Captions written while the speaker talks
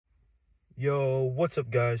Yo, what's up,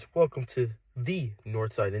 guys? Welcome to the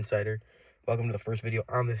Northside Insider. Welcome to the first video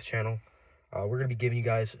on this channel. We're going to be giving you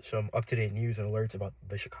guys some up-to-date news and alerts about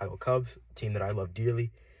the Chicago Cubs, a team that I love dearly.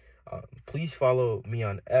 Please follow me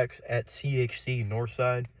on X at CHC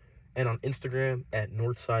Northside and on Instagram at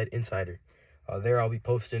Northside Insider. There I'll be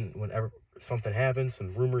posting whenever something happens,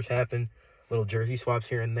 some rumors happen, little jersey swaps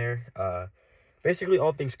here and there. Basically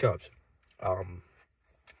all things Cubs.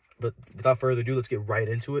 But without further ado, let's get right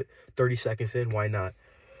into it. 30 seconds in, why not?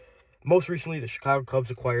 Most recently, the Chicago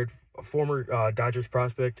Cubs acquired a former Dodgers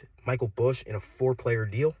prospect, Michael Busch, in a 4-player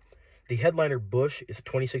deal. The headliner, Busch, is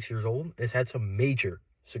 26 years old and has had some major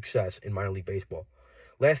success in minor league baseball.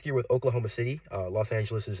 Last year with Oklahoma City, Los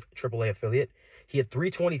Angeles' AAA affiliate, he had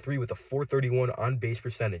 .323 with a .431 on-base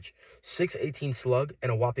percentage, .618 slug,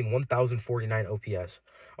 and a whopping 1,049 OPS,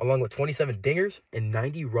 along with 27 dingers and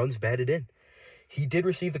 90 runs batted in. He did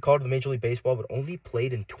receive the call to the Major League Baseball, but only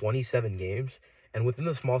played in 27 games, and within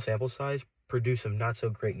the small sample size, produced some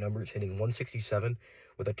not-so-great numbers, hitting .167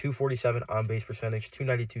 with a .247 on-base percentage,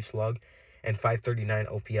 .292 slug, and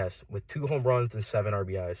 .539 OPS, with 2 home runs and 7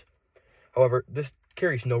 RBIs. However, this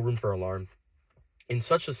carries no room for alarm. In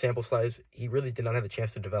such a sample size, he really did not have a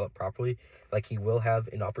chance to develop properly, like he will have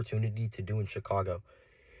an opportunity to do in Chicago.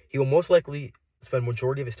 He will most likely spend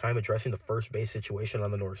majority of his time addressing the first base situation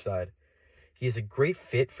on the north side. He is a great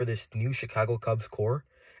fit for this new Chicago Cubs core,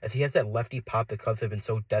 as he has that lefty pop the Cubs have been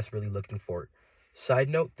so desperately looking for. Side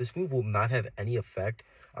note, this move will not have any effect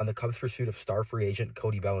on the Cubs' pursuit of star free agent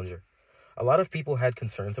Cody Bellinger. A lot of people had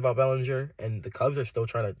concerns about Bellinger, and the Cubs are still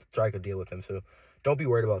trying to strike a deal with him, so don't be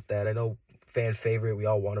worried about that. I know fan favorite, we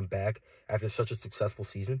all want him back after such a successful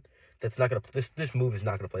season. That's not gonna this move is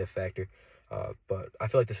not gonna play a factor. But I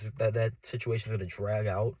feel like that situation is gonna drag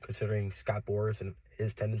out, considering Scott Boras and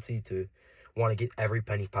his tendency to want to get every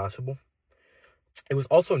penny possible. It was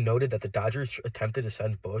also noted that the Dodgers attempted to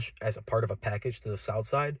send Busch as a part of a package to the south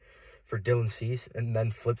side for Dylan Cease, and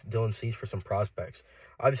then flipped Dylan Cease for some prospects.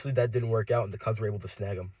 Obviously, that didn't work out, and the Cubs were able to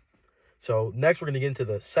snag him. So next, we're going to get into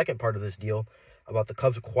the second part of this deal about the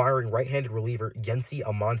Cubs acquiring right-handed reliever Yency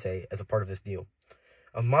Almonte as a part of this deal.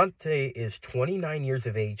 Almonte is 29 years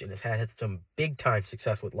of age and has had some big-time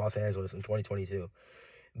success with Los Angeles in 2022.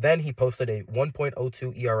 Then he posted a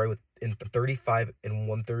 1.02 ERA in 35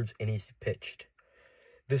 1/3 innings pitched.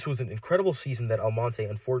 This was an incredible season that Almonte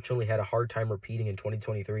unfortunately had a hard time repeating in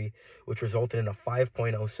 2023, which resulted in a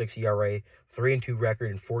 5.06 ERA, 3-2 record,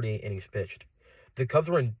 and 48 innings pitched. The Cubs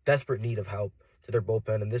were in desperate need of help to their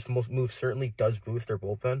bullpen, and this move certainly does boost their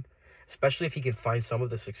bullpen, especially if he can find some of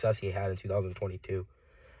the success he had in 2022.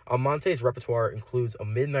 Almonte's repertoire includes a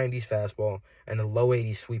mid-90s fastball and a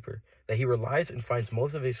low-80s sweeper that he relies and finds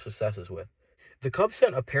most of his successes with. The Cubs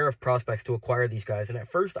sent a pair of prospects to acquire these guys, and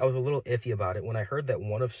at first I was a little iffy about it when I heard that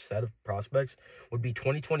one of set of prospects would be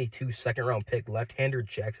 2022 second-round pick left-hander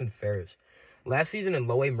Jackson Ferris. Last season in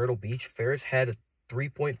Low-A Myrtle Beach, Ferris had a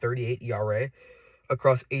 3.38 ERA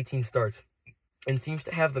across 18 starts and seems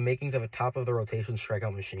to have the makings of a top-of-the-rotation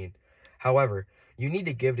strikeout machine. However, you need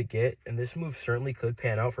to give to get, and this move certainly could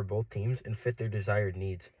pan out for both teams and fit their desired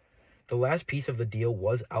needs. The last piece of the deal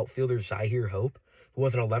was outfielder Zyhir Hope, who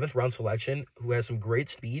was an 11th round selection, who has some great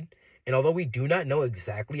speed, and although we do not know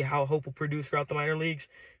exactly how Hope will produce throughout the minor leagues,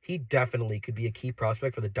 he definitely could be a key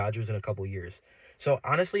prospect for the Dodgers in a couple years. So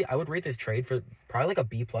honestly, I would rate this trade for probably like a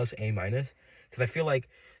B+, A-, because I feel like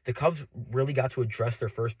the Cubs really got to address their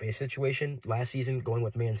first base situation last season, going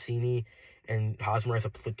with Mancini and Hosmer as a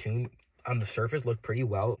platoon. On the surface, looked pretty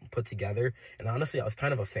well put together, and honestly, I was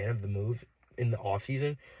kind of a fan of the move in the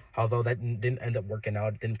offseason, although that didn't end up working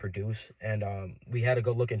out, didn't produce, and we had to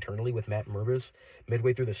go look internally with Matt Mervis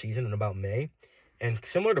midway through the season in about May, and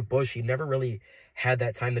similar to Busch, he never really had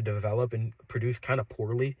that time to develop and produce kind of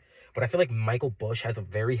poorly, but I feel like Michael Busch has a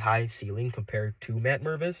very high ceiling compared to Matt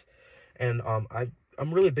Mervis, and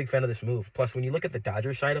I'm really a big fan of this move. Plus, when you look at the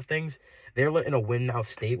Dodgers side of things, they're in a win-now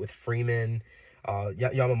state with Freeman,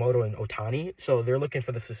 Yamamoto, and Ohtani, so they're looking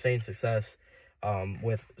for the sustained success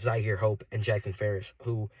with Zyhir Hope and Jackson Ferris,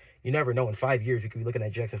 who you never know, in 5 years you could be looking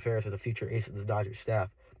at Jackson Ferris as a future ace of the Dodgers staff.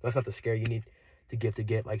 That's not the scare you need to give to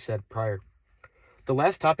get, like said prior. The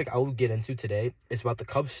last topic I will get into today is about the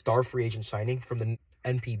Cubs' star free agent signing from the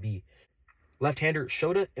NPB. Left-hander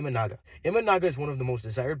Shōta Imanaga. Imanaga is one of the most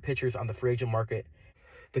desired pitchers on the free agent market.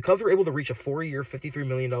 The Cubs were able to reach a 4-year, $53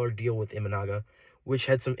 million deal with Imanaga, which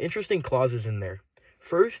had some interesting clauses in there.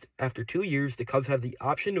 First, after 2 years, the Cubs have the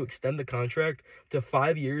option to extend the contract to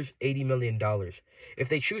 5 years, $80 million. If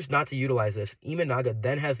they choose not to utilize this, Imanaga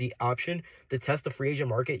then has the option to test the free agent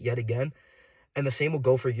market yet again, and the same will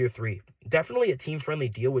go for year 3. Definitely a team-friendly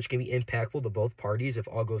deal which can be impactful to both parties if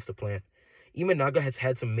all goes to plan. Imanaga has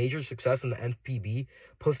had some major success in the NPB,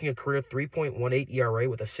 posting a career 3.18 ERA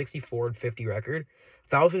with a 64-50 record,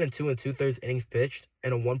 1,002 2/3 innings pitched,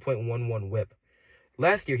 and a 1.11 WHIP.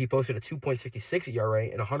 Last year, he posted a 2.66 ERA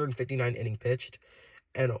and 159 innings pitched,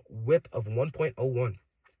 and a WHIP of 1.01.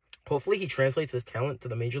 Hopefully, he translates his talent to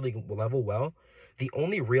the major league level well. The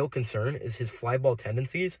only real concern is his fly ball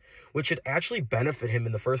tendencies, which should actually benefit him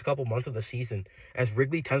in the first couple months of the season, as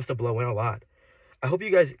Wrigley tends to blow in a lot. I hope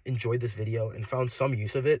you guys enjoyed this video and found some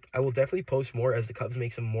use of it. I will definitely post more as the Cubs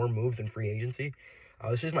make some more moves in free agency.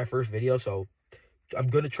 This is my first video, so I'm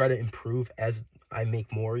going to try to improve as I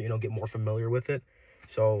make more, get more familiar with it.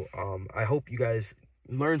 So I hope you guys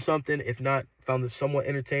learned something. If not, found this somewhat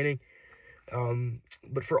entertaining.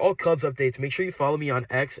 But for all Cubs updates, make sure you follow me on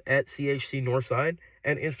X at CHC Northside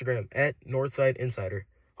and Instagram at Northside Insider.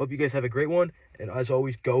 Hope you guys have a great one. And as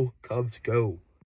always, go Cubs, go.